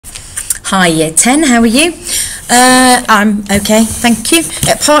Hi Year 10, how are you? I'm okay, thank you.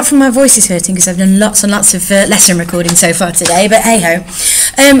 Apart from my voice is hurting because I've done lots and lots of lesson recording so far today, but hey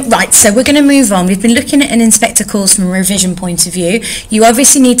ho. Right, so we're going to move on. We've been looking at an inspector calls from a revision point of view. You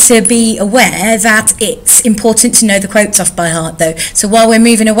obviously need to be aware that it's important to know the quotes off by heart though. So while we're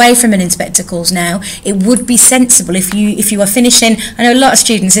moving away from an inspector calls now, it would be sensible if you are finishing, I know a lot of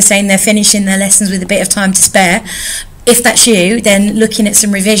students are saying they're finishing their lessons with a bit of time to spare. If that's you, then looking at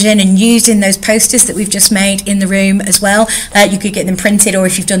some revision and using those posters that we've just made in the room as well. You could get them printed, or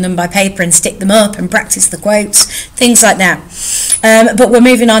if you've done them by paper, and stick them up and practice the quotes, things like that. But we're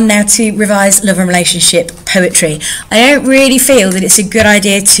moving on now to revise love and relationship poetry. I don't really feel that it's a good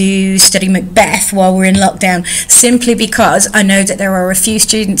idea to study Macbeth while we're in lockdown, simply because I know that there are a few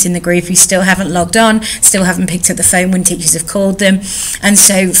students in the group who still haven't logged on, still haven't picked up the phone when teachers have called them, and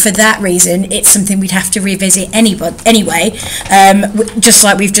so for that reason it's something we'd have to revisit anyway, just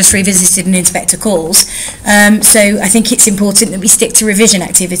like we've just revisited an inspector calls. So I think it's important that we stick to revision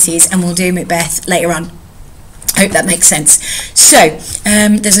activities, and we'll do Macbeth later on. Hope that makes sense. So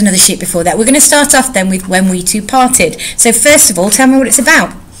there's another sheet before that. We're going to start off then with When We Two Parted. So first of all, tell me what it's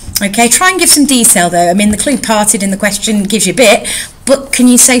about. Okay, try and give some detail though. I mean, the clue parted in the question gives you a bit, but can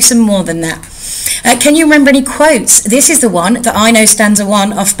you say some more than that? Can you remember any quotes? This is the one that I know stanza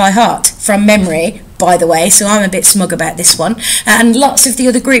 1 off by heart from memory, by the way, so I'm a bit smug about this one. And lots of the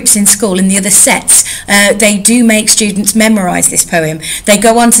other groups in school, in the other sets, they do make students memorise this poem. They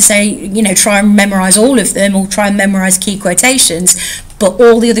go on to say, you know, try and memorise all of them, or try and memorise key quotations, but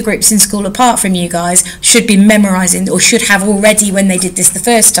all the other groups in school apart from you guys should be memorising, or should have already, when they did this the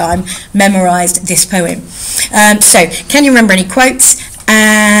first time, memorised this poem. So can you remember any quotes?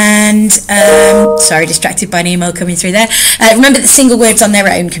 And sorry, distracted by an email coming through there. Remember that single words on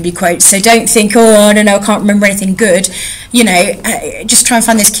their own can be quotes, so don't think, oh, I don't know, I can't remember anything good. You know, just try and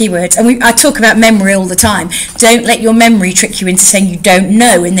find those keywords. And I talk about memory all the time. Don't let your memory trick you into saying you don't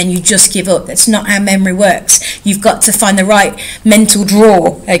know and then you just give up. That's not how memory works. You've got to find the right mental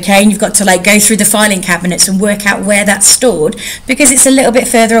drawer, okay? And you've got to like go through the filing cabinets and work out where that's stored, because it's a little bit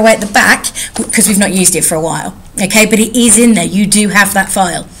further away at the back because we've not used it for a while. Okay, but it is in there. You do have that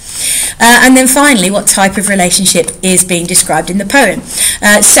file. And then finally, what type of relationship is being described in the poem?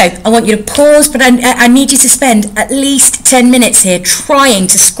 So I want you to pause, but I need you to spend at least 10 minutes here trying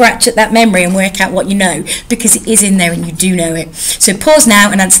to scratch at that memory and work out what you know, because it is in there and you do know it. So pause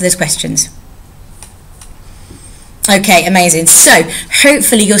now and answer those questions. Okay, amazing. So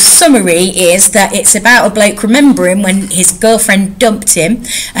hopefully your summary is that it's about a bloke remembering when his girlfriend dumped him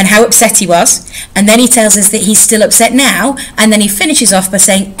and how upset he was, and then he tells us that he's still upset now, and then he finishes off by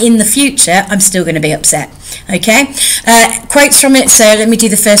saying, in the future I'm still going to be upset. Okay, quotes from it. So let me do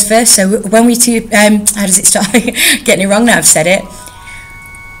the first verse. So when we two, how does it start? Getting it wrong now, I've said it.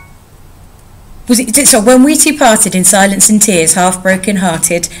 So when we two parted in silence and tears, half broken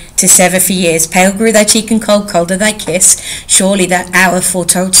hearted, to sever for years, pale grew thy cheek and cold, colder thy kiss, surely that hour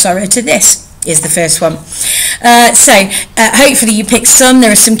foretold sorrow to this, is the first one. Hopefully you picked some.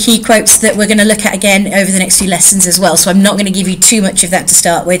 There are some key quotes that we're going to look at again over the next few lessons as well, so I'm not going to give you too much of that to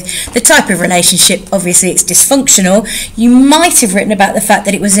start with. The type of relationship, obviously it's dysfunctional. You might have written about the fact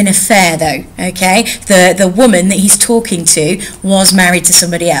that it was an affair though, okay? The woman that he's talking to was married to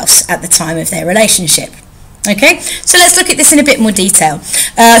somebody else at the time of their relationship. Okay, so let's look at this in a bit more detail.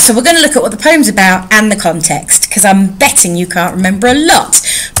 So we're going to look at what the poem's about and the context, because I'm betting you can't remember a lot.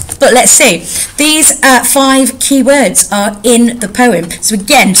 But let's see. These 5 key words are in the poem. So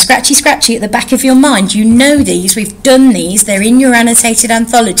again, scratchy scratchy at the back of your mind. You know these, we've done these, they're in your annotated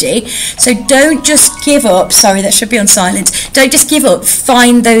anthology. So don't just give up. Sorry, that should be on silent. Don't just give up.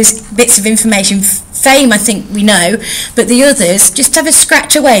 Find those bits of information. Fame, I think we know, but the others, just have a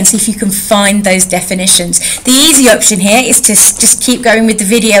scratch away and see if you can find those definitions. The easy option here is to just keep going with the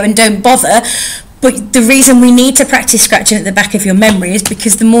video and don't bother. But the reason we need to practice scratching at the back of your memory is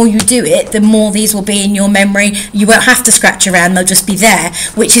because the more you do it, the more these will be in your memory. You won't have to scratch around, they'll just be there,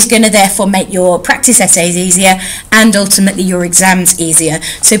 which is going to therefore make your practice essays easier and ultimately your exams easier.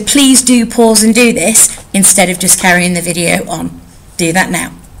 So please do pause and do this instead of just carrying the video on. Do that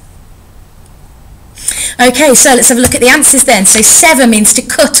now. Okay, so let's have a look at the answers then. So sever means to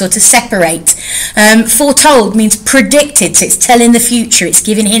cut or to separate. Foretold means predicted, so it's telling the future, it's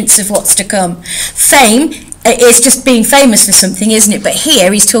giving hints of what's to come. Fame is just being famous for something, isn't it? But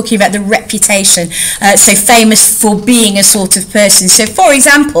here he's talking about the reputation, so famous for being a sort of person. So for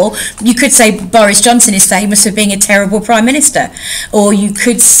example, you could say Boris Johnson is famous for being a terrible Prime Minister, or you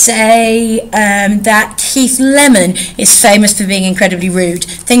could say that Keith Lemon is famous for being incredibly rude,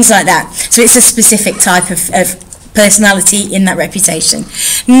 things like that. So it's a specific type of personality in that reputation.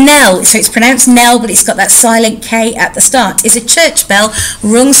 Knell, so it's pronounced Nell, but it's got that silent K at the start, is a church bell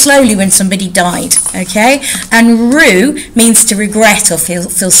rung slowly when somebody died, okay? And rue means to regret or feel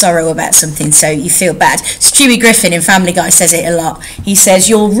sorrow about something, so you feel bad. Stewie Griffin in Family Guy says it a lot. He says,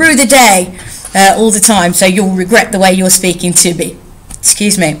 you'll rue the day all the time, so you'll regret the way you're speaking to me.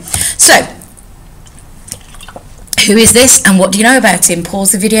 Excuse me. So, who is this and what do you know about him?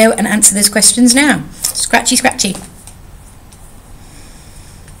 Pause the video and answer those questions now. Scratchy, scratchy.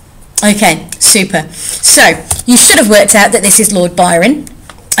 Okay, super. So, you should have worked out that this is Lord Byron.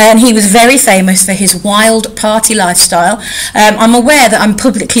 And he was very famous for his wild party lifestyle. I'm aware that I'm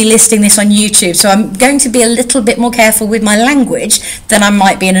publicly listing this on YouTube, so I'm going to be a little bit more careful with my language than I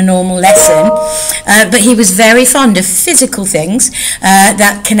might be in a normal lesson. But he was very fond of physical things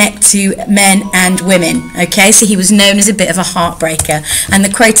that connect to men and women. Okay, so he was known as a bit of a heartbreaker. And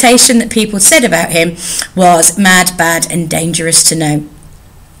the quotation that people said about him was mad, bad, and dangerous to know.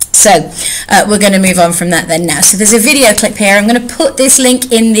 So we're going to move on from that then now. So there's a video clip here. I'm going to put this link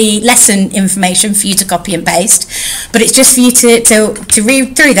in the lesson information for you to copy and paste, but it's just for you to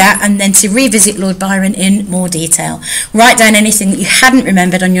read through that and then to revisit Lord Byron in more detail. Write down anything that you hadn't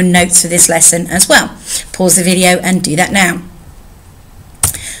remembered on your notes for this lesson as well. Pause the video and do that now.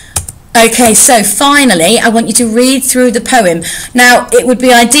 Okay, so finally, I want you to read through the poem. Now, it would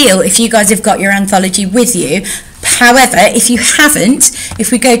be ideal if you guys have got your anthology with you. However, if you haven't,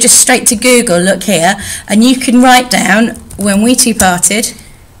 if we go just straight to Google, look here, and you can write down When We Two Parted,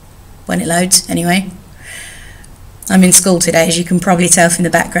 when it loads anyway. I'm in school today, as you can probably tell from the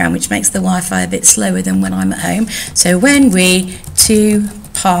background, which makes the Wi-Fi a bit slower than when I'm at home. So When We Two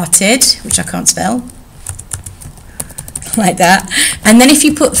Parted, which I can't spell, like that. And then if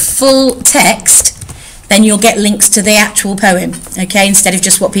you put full text, then you'll get links to the actual poem, okay, instead of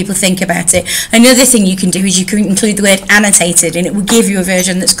just what people think about it. Another thing you can do is you can include the word annotated, and it will give you a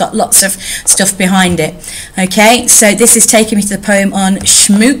version that's got lots of stuff behind it, okay. So this is taking me to the poem on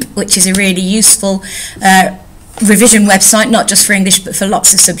Shmoop, which is a really useful revision website, not just for English but for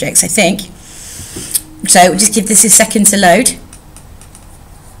lots of subjects, I think. So we'll just give this a second to load.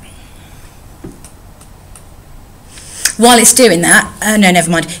 While it's doing that, no,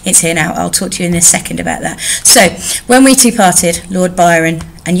 never mind, it's here now. I'll talk to you in a second about that. So, When We Two Parted, Lord Byron,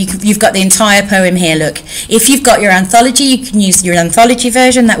 and you've got the entire poem here, look. If you've got your anthology, you can use your anthology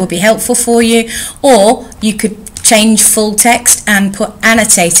version, that would be helpful for you, or you could change full text and put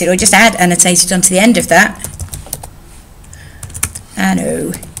annotated, or just add annotated onto the end of that.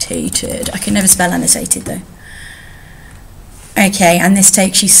 Annotated. I can never spell annotated though. Okay, and this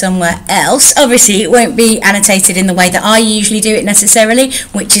takes you somewhere else. Obviously, it won't be annotated in the way that I usually do it necessarily,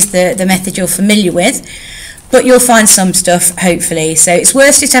 which is the method you're familiar with, but you'll find some stuff, hopefully. So it's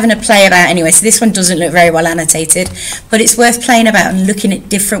worth just having a play about anyway. So this one doesn't look very well annotated, but it's worth playing about and looking at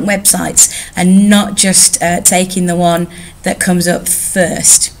different websites and not just taking the one that comes up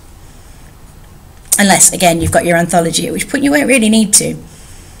first. Unless, again, you've got your anthology, at which point you won't really need to.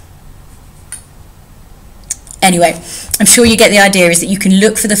 Anyway, I'm sure you get the idea is that you can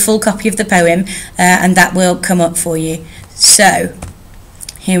look for the full copy of the poem and that will come up for you. So,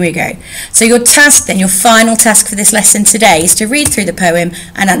 here we go. So your task then, your final task for this lesson today is to read through the poem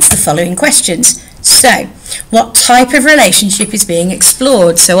and answer the following questions. So, what type of relationship is being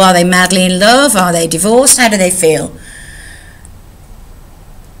explored? So are they madly in love? Are they divorced? How do they feel?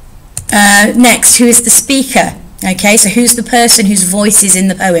 Next, who is the speaker? Okay, so who's the person whose voice is in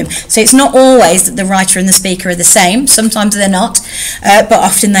the poem? So it's not always that the writer and the speaker are the same. Sometimes they're not, but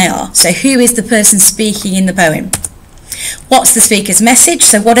often they are. So who is the person speaking in the poem? What's the speaker's message?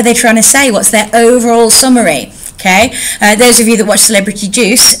 So what are they trying to say? What's their overall summary? Okay, those of you that watch Celebrity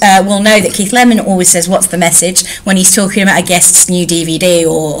Juice will know that Keith Lemon always says, what's the message? When he's talking about a guest's new DVD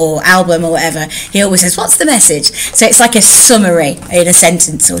or album or whatever, he always says, what's the message? So it's like a summary in a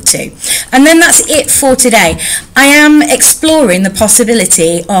sentence or two. And then that's it for today. I am exploring the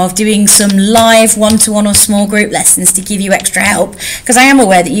possibility of doing some live one-to-one or small group lessons to give you extra help, because I am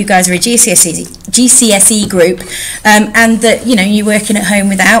aware that you guys are a GCSE group, and that, you know, you working at home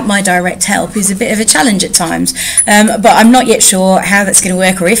without my direct help is a bit of a challenge at times. But I'm not yet sure how that's going to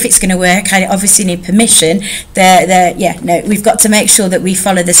work or if it's going to work. I obviously need permission. We've got to make sure that we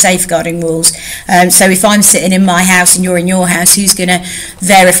follow the safeguarding rules. So if I'm sitting in my house and you're in your house, who's going to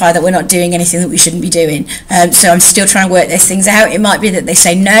verify that we're not doing anything that we shouldn't be doing? So I'm still trying to work those things out. It might be that they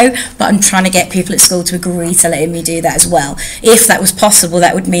say no, but I'm trying to get people at school to agree to letting me do that as well. If that was possible,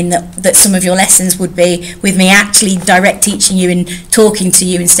 that would mean that some of your lessons would be with me actually direct teaching you and talking to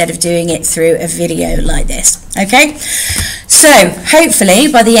you instead of doing it through a video like this. Okay, so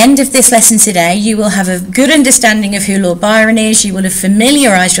hopefully by the end of this lesson today you will have a good understanding of who Lord Byron is, you will have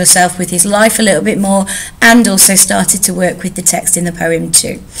familiarised yourself with his life a little bit more, and also started to work with the text in the poem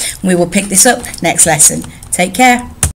too. We will pick this up next lesson. Take care.